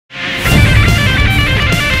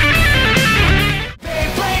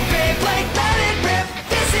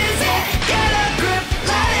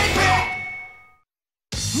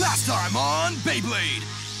time on Beyblade.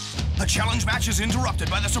 The challenge match is interrupted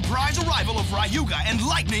by the surprise arrival of Ryuga and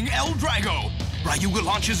Lightning El Drago. Ryuga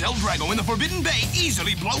launches El Drago in the Forbidden Bay,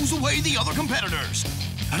 easily blows away the other competitors.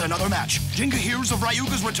 At another match, Gingka hears of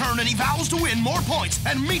Ryuga's return and he vows to win more points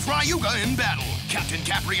and meet Ryuga in battle. Captain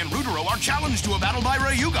Capri and Rudero are challenged to a battle by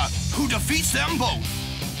Ryuga, who defeats them both.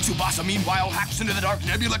 Tsubasa, meanwhile, hacks into the Dark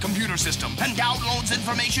Nebula computer system and downloads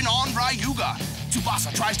information on Ryuga.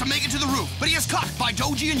 Tsubasa tries to make it to the roof, but he is caught by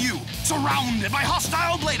Doji and Yu. Surrounded by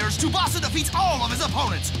hostile bladers, Tsubasa defeats all of his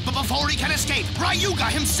opponents. But before he can escape, Ryuga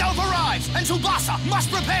himself arrives, and Tsubasa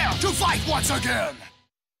must prepare to fight once again.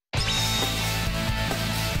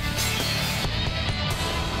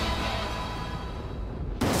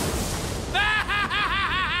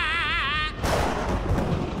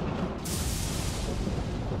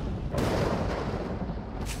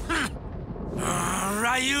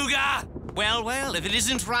 Ryuga! Well, if it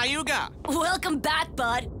isn't Ryuga. Welcome back,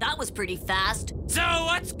 bud. That was pretty fast. So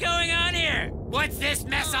what's going on here? What's this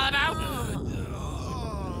mess all about?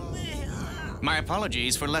 My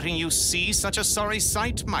apologies for letting you see such a sorry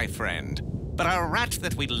sight, my friend. But our rat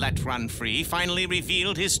that we let run free finally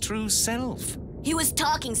revealed his true self. He was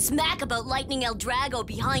talking smack about Lightning El Drago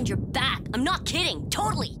behind your back. I'm not kidding.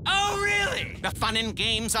 Totally. Oh, really? The fun and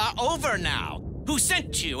games are over now. Who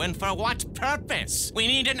sent you and for what purpose? We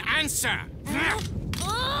need an answer.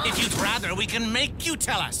 If you'd rather, we can make you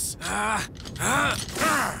tell us.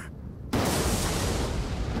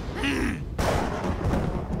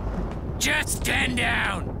 Just stand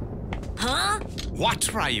down. Huh? What,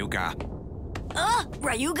 Ryuga?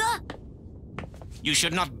 Ryuga? You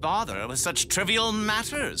should not bother with such trivial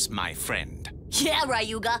matters, my friend. Yeah,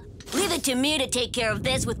 Ryuga. Leave it to me to take care of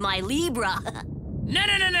this with my Libra. No.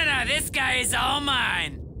 This guy is all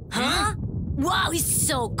mine. Huh? Wow, he's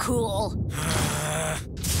so cool.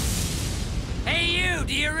 Hey, you,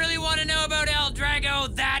 do you really want to know about El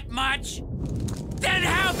Drago that much? Then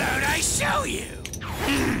how about I show you?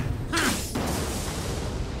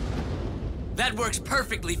 That works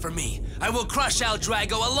perfectly for me. I will crush El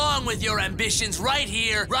Drago along with your ambitions right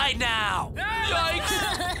here, right now. Yikes!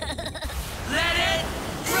 Let it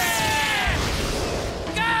rip!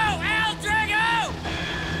 Go, El Drago!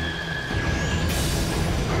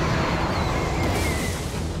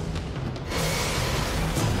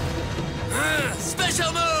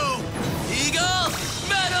 Special move! Eagle,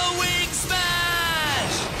 Metal Wing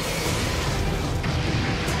Smash!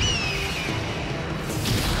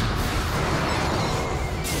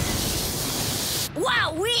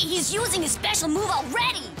 Wow, he's using his special move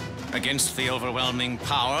already! Against the overwhelming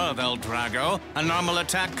power of El Drago, a normal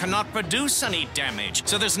attack cannot produce any damage,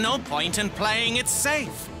 so there's no point in playing it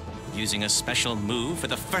safe. Using a special move for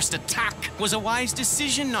the first attack was a wise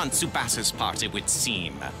decision on Tsubasa's part, it would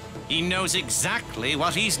seem. He knows exactly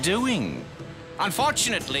what he's doing.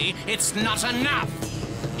 Unfortunately, it's not enough.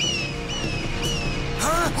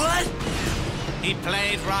 Huh? What? He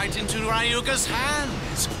played right into Ryuga's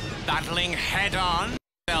hands. Battling head-on,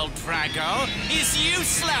 El Drago is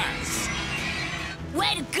useless.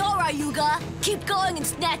 Way to go, Ryuga! Keep going and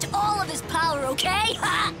snatch all of his power, okay?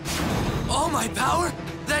 All my power?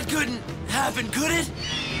 That couldn't happen, could it?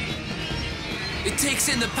 It takes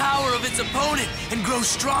in the power of its opponent and grows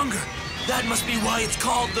stronger. That must be why it's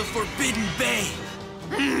called the Forbidden Bay.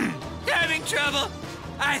 Having trouble?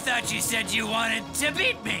 I thought you said you wanted to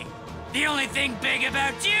beat me. The only thing big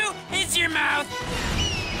about you is your mouth.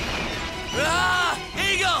 Ah!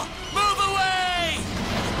 Eagle! Move away!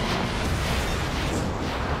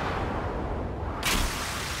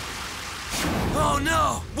 Oh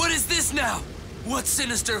no! What is this now? What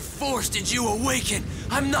sinister force did you awaken?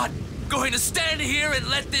 I'm not going to stand here and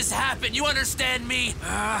let this happen, you understand me?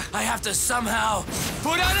 I have to somehow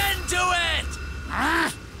put an end to it!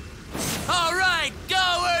 All right,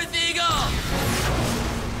 go, Earth Eagle!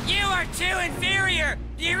 You are too inferior!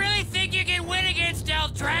 Do you really think you can win against El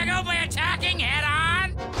Drago by attacking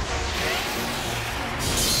head-on?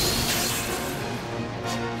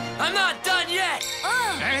 I'm not done yet!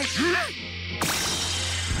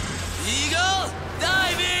 Eagle,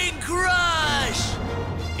 diving crush!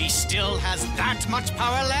 He still has that much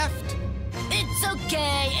power left? It's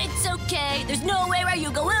okay. There's no way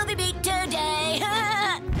Ryuga will be beat today.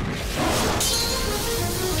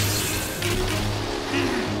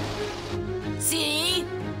 See?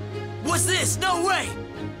 What's this? No way!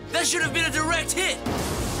 That should have been a direct hit!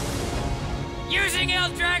 Using El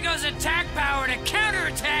Drago's attack power to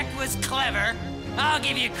counterattack was clever. I'll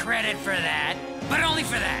give you credit for that. But only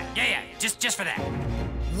for that. Yeah, just for that.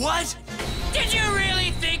 What? Did you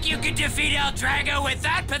really think you could defeat El Drago with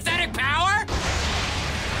that pathetic power?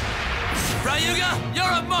 Ryuga,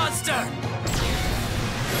 you're a monster!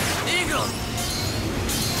 Eagle!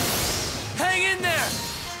 Hang in there!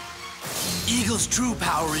 Eagle's true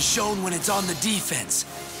power is shown when it's on the defense.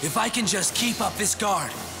 If I can just keep up this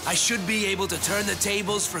guard, I should be able to turn the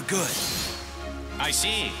tables for good. I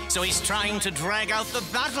see. So he's trying to drag out the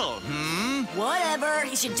battle, hmm? Whatever,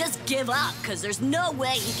 he should just give up, because there's no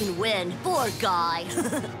way he can win. Poor guy.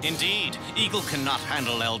 Indeed, Eagle cannot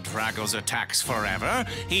handle El Drago's attacks forever.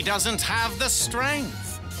 He doesn't have the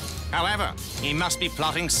strength. However, he must be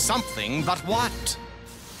plotting something, but what?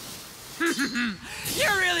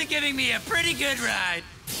 You're really giving me a pretty good ride.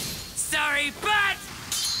 Sorry, but...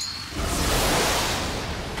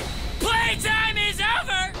 playtime is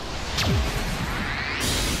over!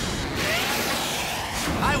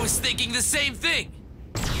 I was thinking the same thing.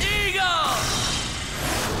 Eagle!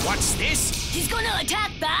 What's this? He's gonna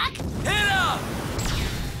attack back? Hit him!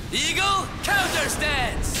 Eagle, counter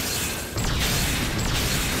stance!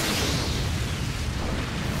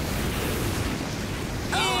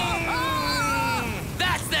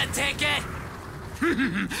 That's the ticket!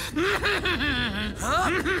 Huh?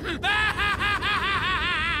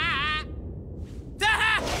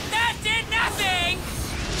 That did nothing!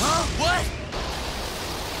 Huh? What?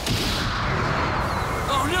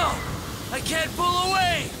 Oh no! I can't pull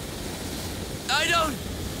away! I don't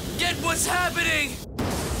get what's happening!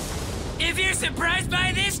 If you're surprised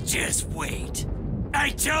by this, just wait. I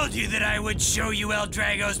told you that I would show you El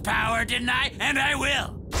Drago's power, didn't I? And I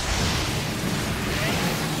will.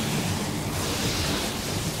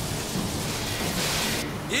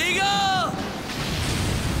 Eagle!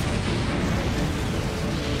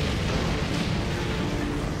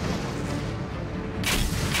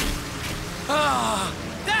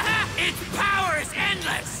 Its power is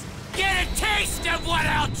endless! Get a taste of what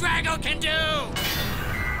El Drago can do!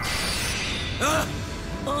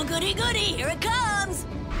 Oh, goody goody, here it comes!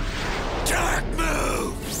 Dark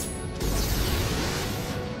moves!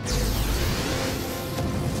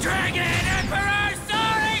 Dragon Emperor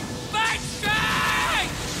soaring! Fight strike!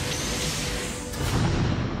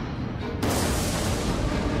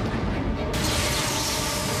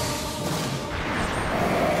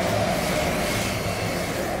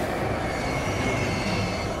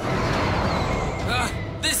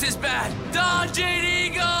 This is bad! Dodge it,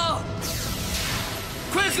 Eagle!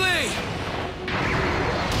 Quickly!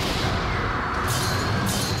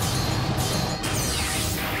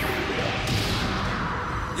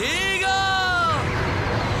 Eagle!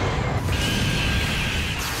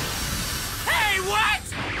 Hey, what?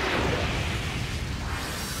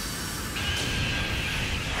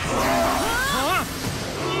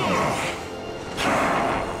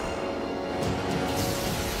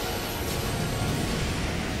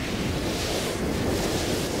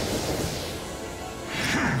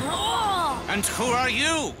 And who are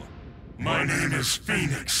you? My name is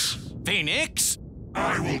Phoenix. Phoenix?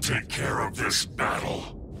 I will take care of this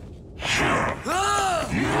battle. Oh!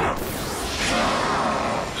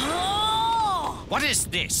 What is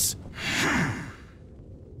this?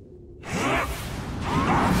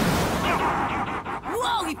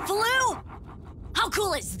 Whoa, he flew! How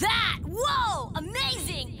cool is that? Whoa,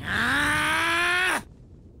 amazing!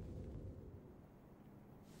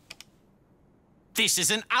 This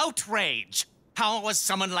is an outrage! How was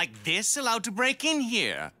someone like this allowed to break in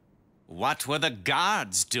here? What were the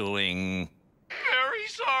guards doing? Very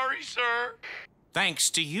sorry, sir. Thanks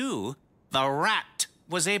to you, the rat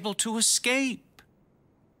was able to escape.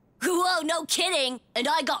 Whoa, no kidding! And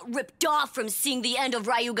I got ripped off from seeing the end of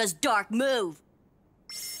Ryuga's dark move.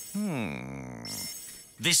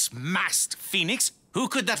 This masked Phoenix? Who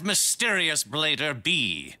could that mysterious blader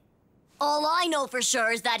be? All I know for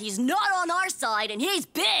sure is that he's not on our side and he's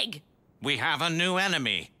big! We have a new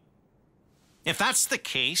enemy. If that's the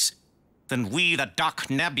case, then we, the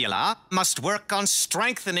Dark Nebula, must work on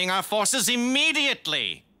strengthening our forces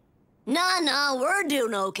immediately. Nah, we're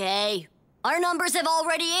doing okay. Our numbers have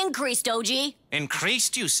already increased, OG.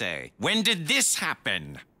 Increased, you say? When did this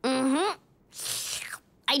happen? I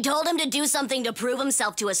told him to do something to prove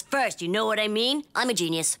himself to us first, you know what I mean? I'm a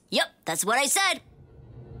genius. Yep, that's what I said.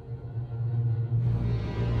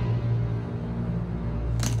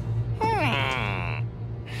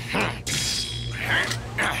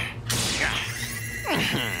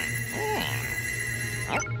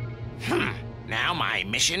 Now my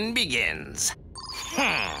mission begins.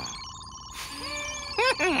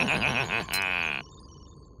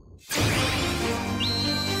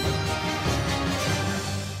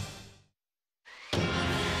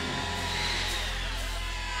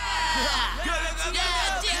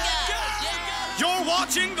 You're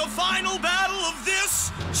watching the final battle of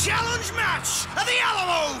this challenge match at the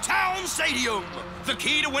Alamo Town Stadium. The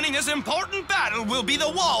key to winning this important battle will be the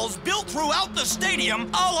walls built throughout the stadium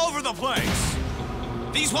all over the place.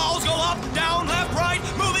 These walls go up, down, left, right,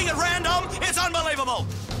 moving at random. It's unbelievable.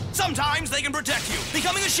 Sometimes they can protect you,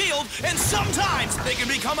 becoming a shield, and sometimes they can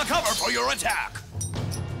become a cover for your attack.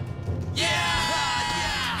 Yeah!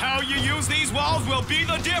 How you use these walls will be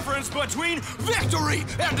the difference between victory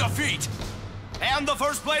and defeat. And the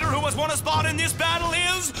first player who has won a spot in this battle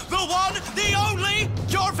is the one, the only,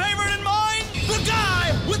 your favorite and mine, the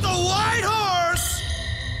guy with the white horse,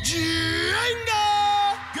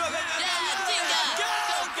 Gingka! You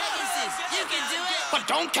can do it! But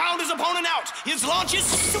don't count his opponent out. His launch is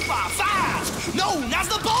super fast. Known as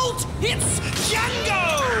the Bolt, it's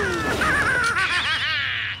Django!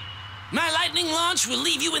 My lightning launch will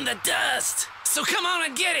leave you in the dust. So come on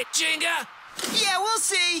and get it, Gingka! Yeah, we'll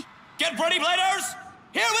see. Get ready, Bladers!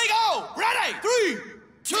 Here we go! Ready! 3,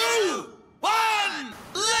 2, 1,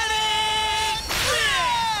 let it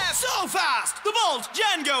rip! So fast! The Bolt,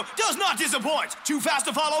 Django, does not disappoint. Too fast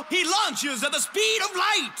to follow, he launches at the speed of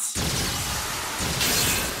light!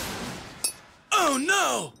 Oh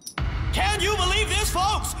no! Can you believe this,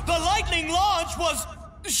 folks? The lightning launch was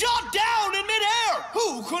shot down in midair!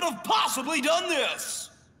 Who could have possibly done this?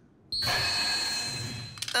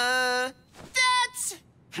 That's...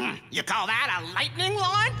 You call that a lightning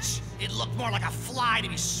launch? It looked more like a fly to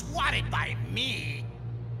be swatted by me.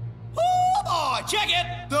 Oh, boy, check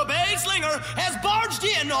it! The Bay Slinger has barged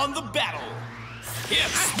in on the battle.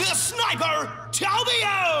 It's the sniper,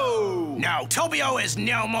 Tobio! No, Tobio is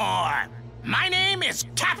no more. My name is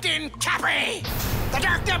Captain Capri, the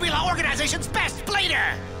Dark Nebula Organization's best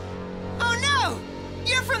blader. Oh, no!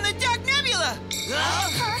 You're from the Dark Nebula!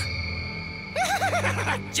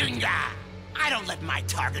 Gingka, I don't let my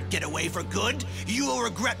target get away for good. You'll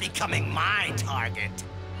regret becoming my target.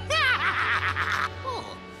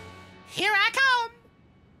 Here I come.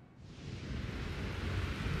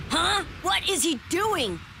 Huh? What is he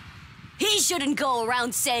doing? He shouldn't go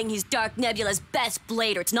around saying he's Dark Nebula's best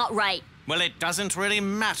blader. It's not right. Well, it doesn't really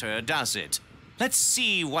matter, does it? Let's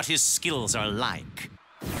see what his skills are like.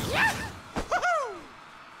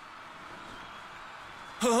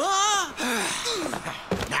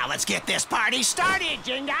 Now let's get this party started,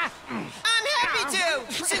 Gingka. I'm happy to!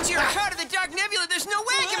 Since you're part of the Dark Nebula, there's no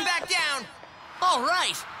way I can back down! All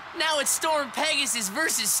right, now it's Storm Pegasus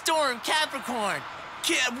versus Storm Capricorn.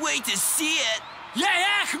 Can't wait to see it.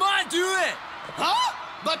 Yeah, come on, do it. Huh?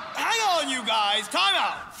 But hang on, you guys. Time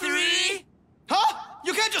out. 3. Huh?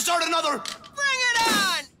 You can't just start another... Bring it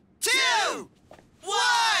on! 2, 1,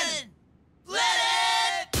 let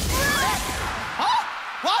it rip! Huh?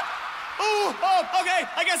 What? Oh, okay.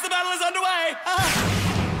 I guess the battle is underway.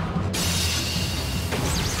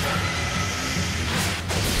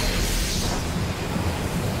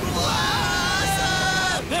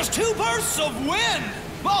 Awesome! There's 2 bursts of wind.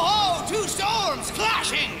 Whoa, 2 storms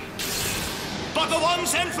clashing. But the one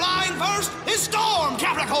sent flying first is Storm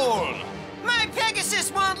Capricorn. My Pegasus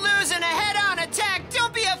won't lose in a head-on attack.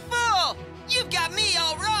 Don't be a fool! You've got me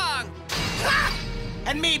all wrong. Ha!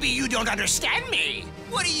 And maybe you don't understand me.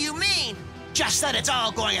 What do you mean? Just that it's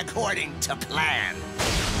all going according to plan.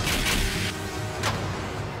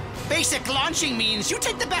 Basic launching means you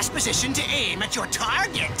take the best position to aim at your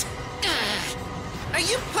target. Are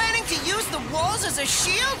you planning to use the walls as a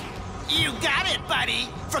shield? You got it, buddy.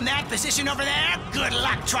 From that position over there, good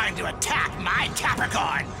luck trying to attack my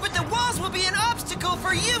Capricorn. But the walls will be an obstacle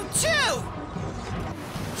for you, too!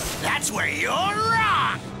 That's where you're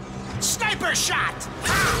wrong. Sniper shot.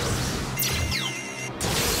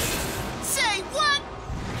 Say what?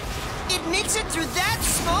 It makes it through that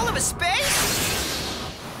small of a space?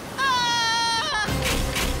 Ah!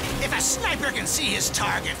 If a sniper can see his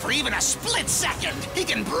target for even a split second, he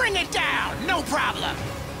can bring it down, no problem.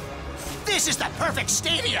 This is the perfect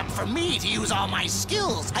stadium for me to use all my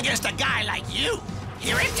skills against a guy like you.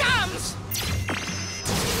 Here it comes!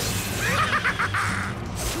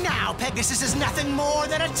 Now Pegasus is nothing more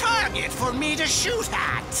than a target for me to shoot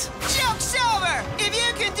at. Joke's over! If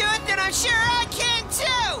you can do it, then I'm sure I can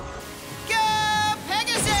too! Go,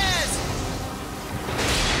 Pegasus!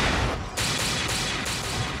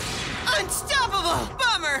 Unstoppable!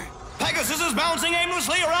 Bummer! Pegasus is bouncing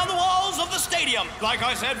aimlessly around the walls of the stadium. Like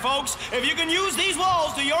I said, folks, if you can use these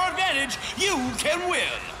walls to your advantage, you can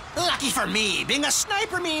win. Lucky for me, being a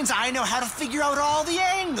sniper means I know how to figure out all the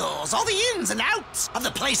angles, all the ins and outs of the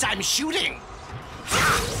place I'm shooting.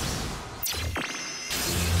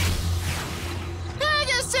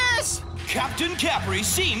 Pegasus! Captain Capri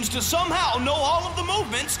seems to somehow know all of the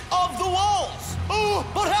movements of the walls. Oh,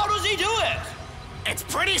 but how does he do it? It's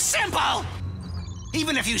pretty simple.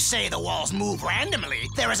 Even if you say the walls move randomly,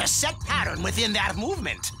 there is a set pattern within that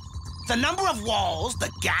movement. The number of walls, the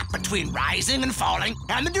gap between rising and falling,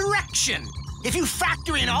 and the direction. If you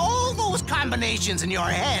factor in all those combinations in your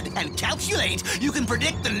head and calculate, you can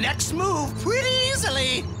predict the next move pretty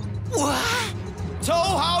easily. What? So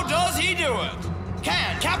how does he do it?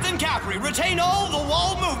 Can Captain Capri retain all the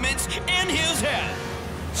wall movements in his head?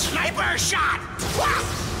 Sniper shot! Wah!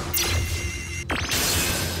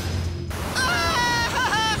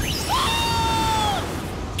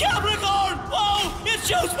 Capricorn! Oh, it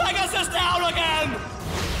shoots Pegasus down again!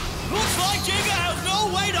 Looks like Gingka has no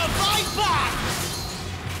way to fight back!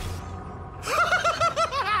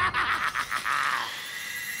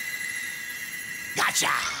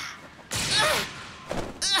 Gotcha!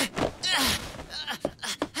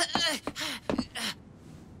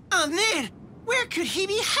 Oh man, where could he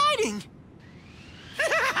be hiding?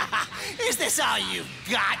 Is this all you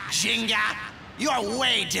got, Gingka? You're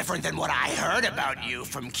way different than what I heard about you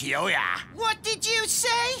from Kyoya. What did you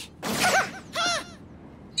say?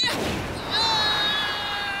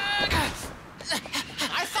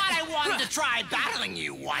 I thought I wanted to try battling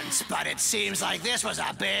you once, but it seems like this was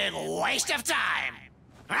a big waste of time.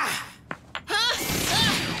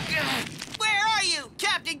 Where are you,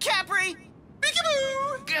 Captain Capri?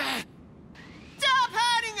 Peekaboo! Stop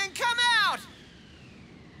hiding and come out!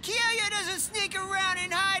 Kyoya doesn't sneak around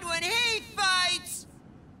and hide when he fights!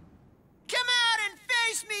 Come out and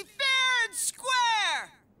face me fair and square!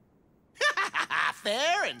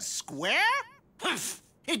 Fair and square?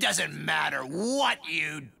 It doesn't matter what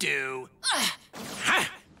you do.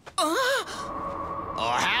 Or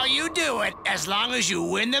how you do it, as long as you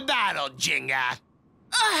win the battle, Gingka.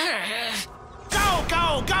 Go,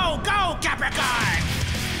 go, go, go, Capricorn!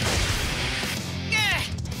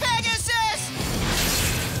 Pegasus!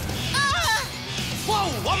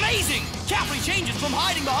 Whoa, amazing! Capri changes from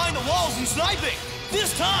hiding behind the walls and sniping.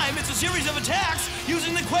 This time, it's a series of attacks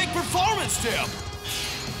using the Quake performance tip.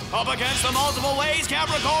 Up against the multiple ways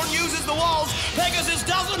Capricorn uses the walls, Pegasus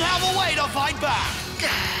doesn't have a way to fight back.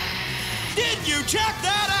 Did you check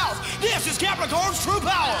that out? This is Capricorn's true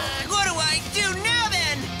power. What do I do now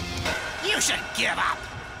then? You should give up.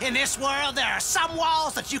 In this world, there are some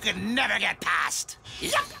walls that you can never get past.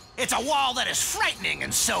 Yep, it's a wall that is frightening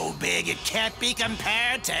and so big it can't be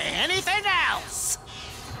compared to anything else.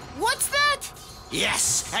 What's that?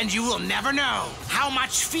 Yes, and you will never know how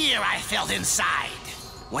much fear I felt inside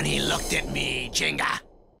when he looked at me, Gingka.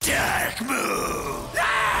 Dark move!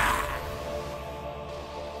 Ah!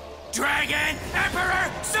 Dragon Emperor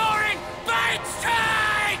Soaring Bite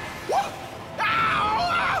Strike!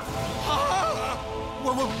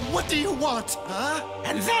 What do you want, huh?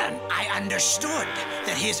 And then I understood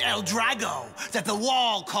that his El Drago, that the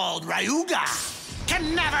wall called Ryuga,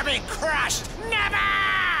 can never be crushed. Never!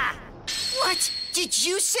 What? Did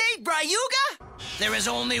you say Ryuga? There is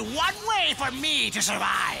only one way for me to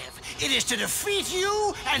survive. It is to defeat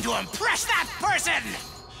you and to impress that person.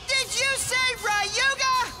 Did you say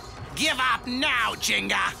Ryuga? Give up now,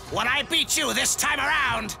 Gingka. When I beat you this time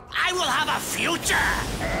around, I will have a future.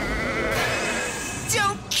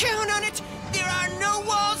 Don't count on it! There are no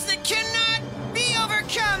walls that cannot be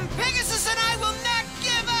overcome! Pegasus and I will not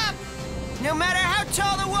give up! No matter how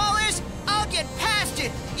tall the wall is, I'll get past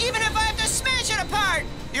it, even if I have to smash it apart!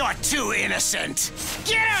 You're too innocent.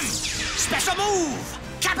 Get him! Special move!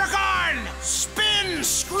 Capricorn! Spin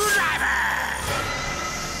screwdriver!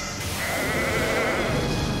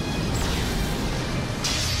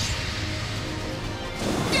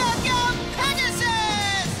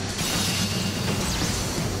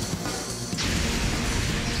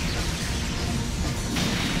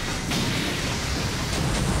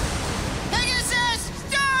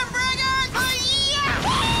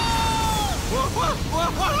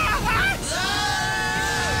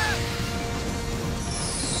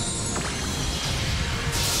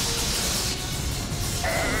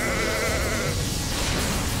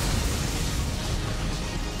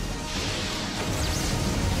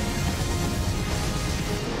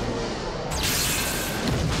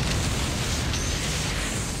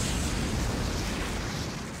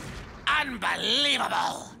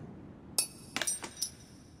 Unbelievable!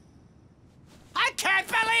 I can't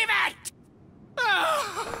believe it!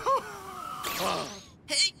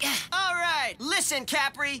 All right, listen,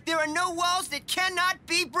 Capri. There are no walls that cannot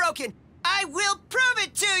be broken. I will prove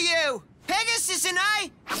it to you! Pegasus and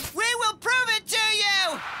I, we will prove it to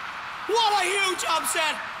you! What a huge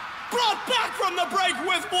upset! Brought back from the break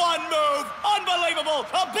with one move! Unbelievable!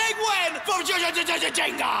 A big win for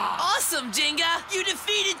Gingka! Awesome, Gingka! You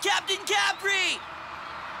defeated Captain Capri!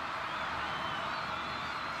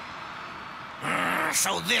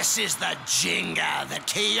 So this is the Gingka that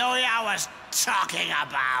Kyoya was talking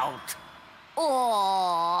about.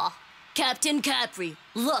 Aww. Captain Capri,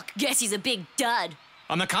 look, guess he's a big dud.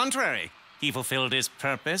 On the contrary, he fulfilled his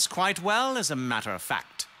purpose quite well, as a matter of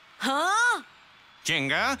fact. Huh?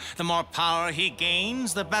 Gingka, the more power he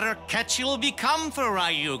gains, the better catch he'll become for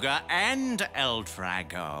Ryuga and El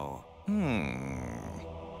Drago.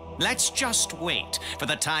 Let's just wait for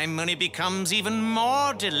the time when he becomes even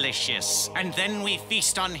more delicious, and then we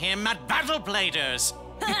feast on him at Battle Bladers.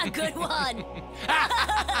 Good one.